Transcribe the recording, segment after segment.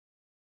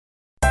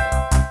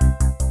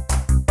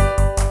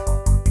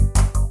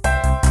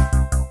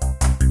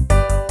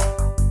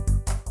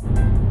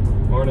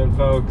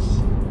folks.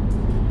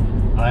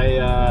 I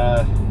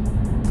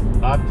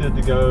opted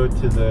to go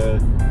to the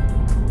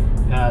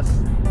past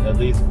at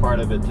least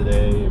part of it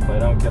today. If I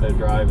don't get to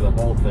drive the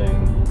whole thing,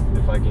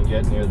 if I can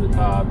get near the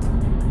top,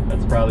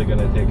 that's probably going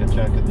to take a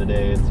chunk of the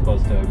day. It's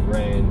supposed to have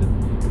rained.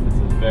 This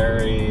is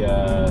very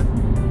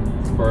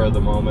spur of the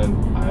moment.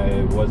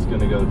 I was going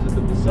to go to the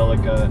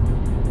Basilica,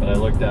 but I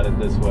looked at it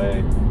this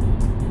way.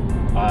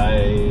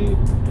 I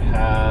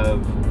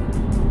have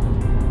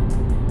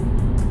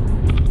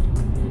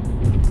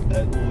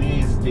at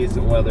least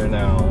decent weather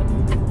now,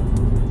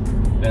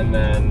 and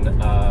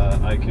then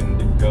I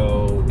can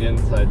go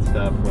inside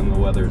stuff when the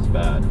weather's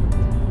bad.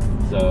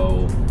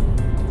 So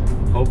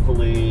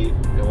hopefully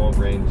it won't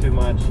rain too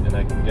much and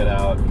I can get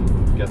out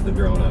and get the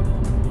drone up,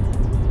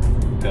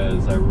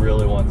 because I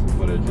really want some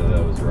footage of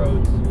those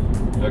roads.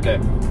 Okay,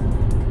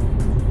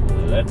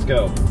 let's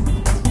go.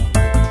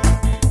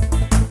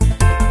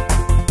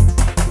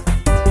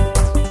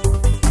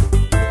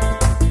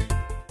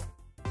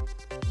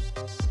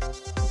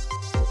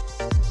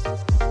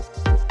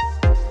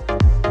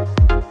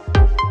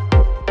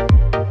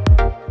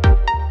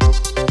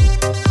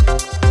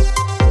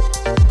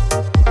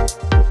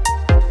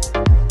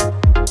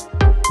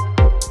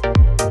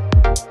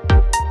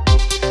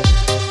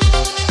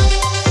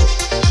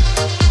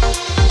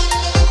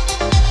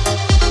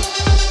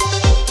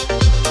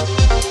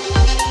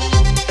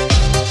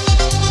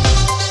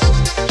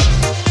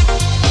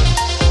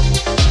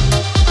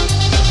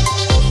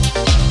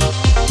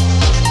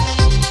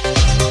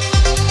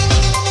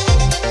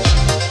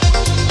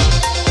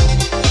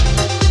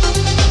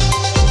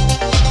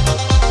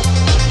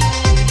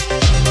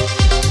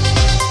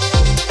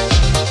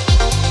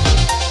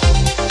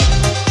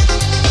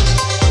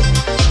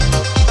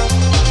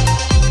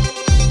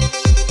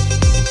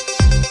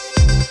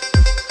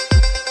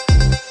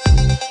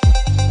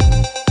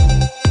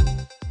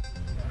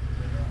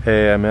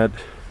 Hey, I'm at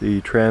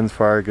the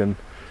Transfăgărășan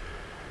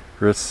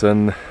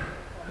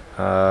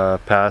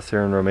pass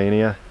here in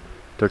Romania.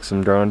 Took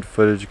some drone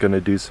footage, gonna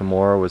do some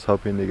more. Was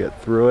hoping to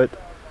get through it,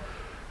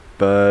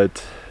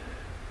 but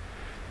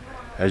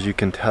as you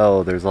can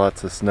tell, there's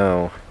lots of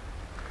snow.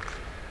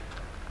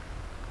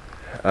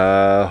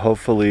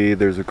 Hopefully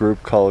there's a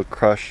group called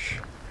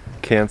Crush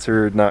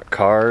Cancer Not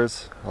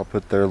Cars. I'll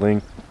put their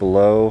link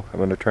below. I'm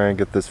gonna try and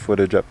get this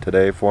footage up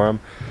today for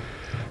them.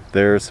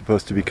 They're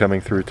supposed to be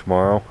coming through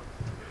tomorrow.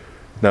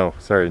 No,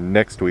 sorry,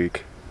 next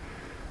week.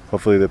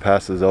 Hopefully the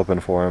pass is open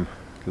for them,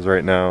 because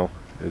right now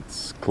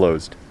it's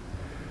closed.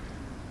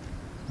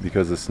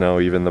 Because of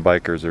snow, even the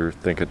bikers are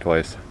thinking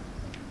twice.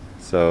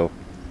 So,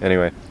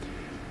 anyway,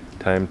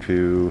 time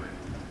to,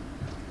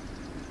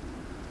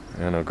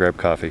 I don't know, grab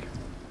coffee.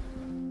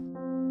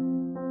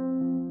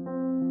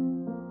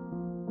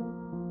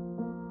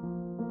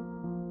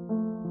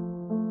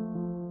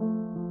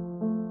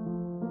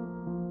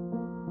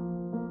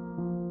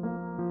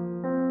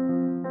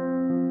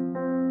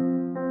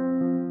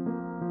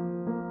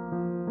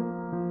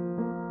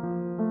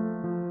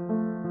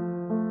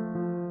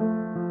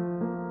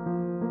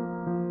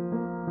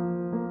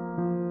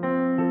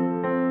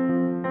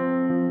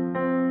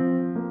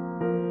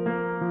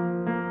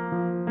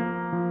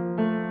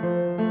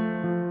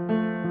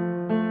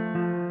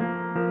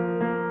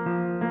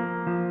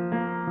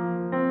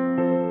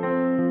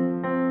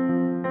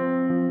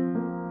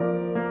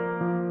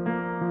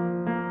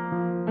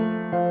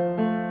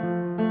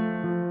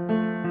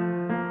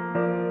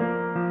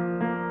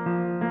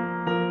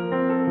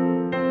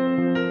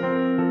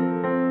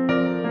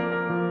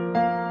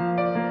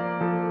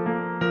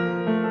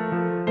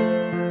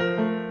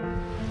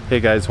 Hey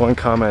guys, one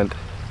comment.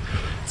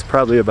 It's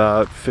probably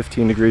about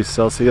 15 degrees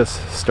Celsius,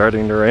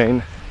 starting to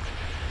rain,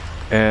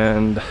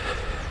 and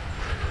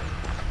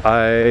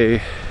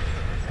I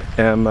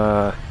am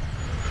gotta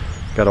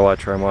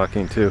watch where I'm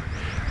walking too,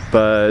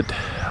 but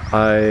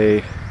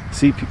I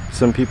see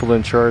some people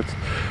in shorts,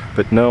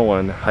 but no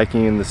one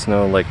hiking in the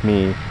snow like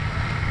me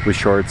with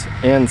shorts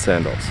and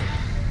sandals.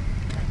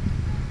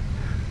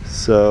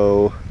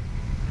 So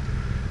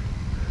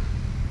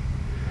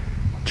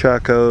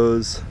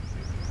Chacos,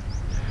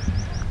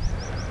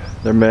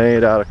 they're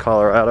made out of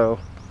Colorado.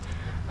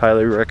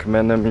 Highly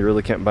recommend them. You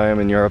really can't buy them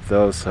in Europe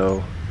though,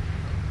 so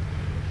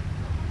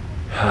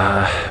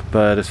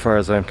but as far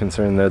as I'm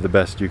concerned, they're the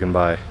best you can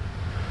buy.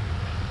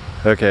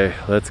 Okay,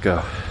 let's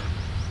go.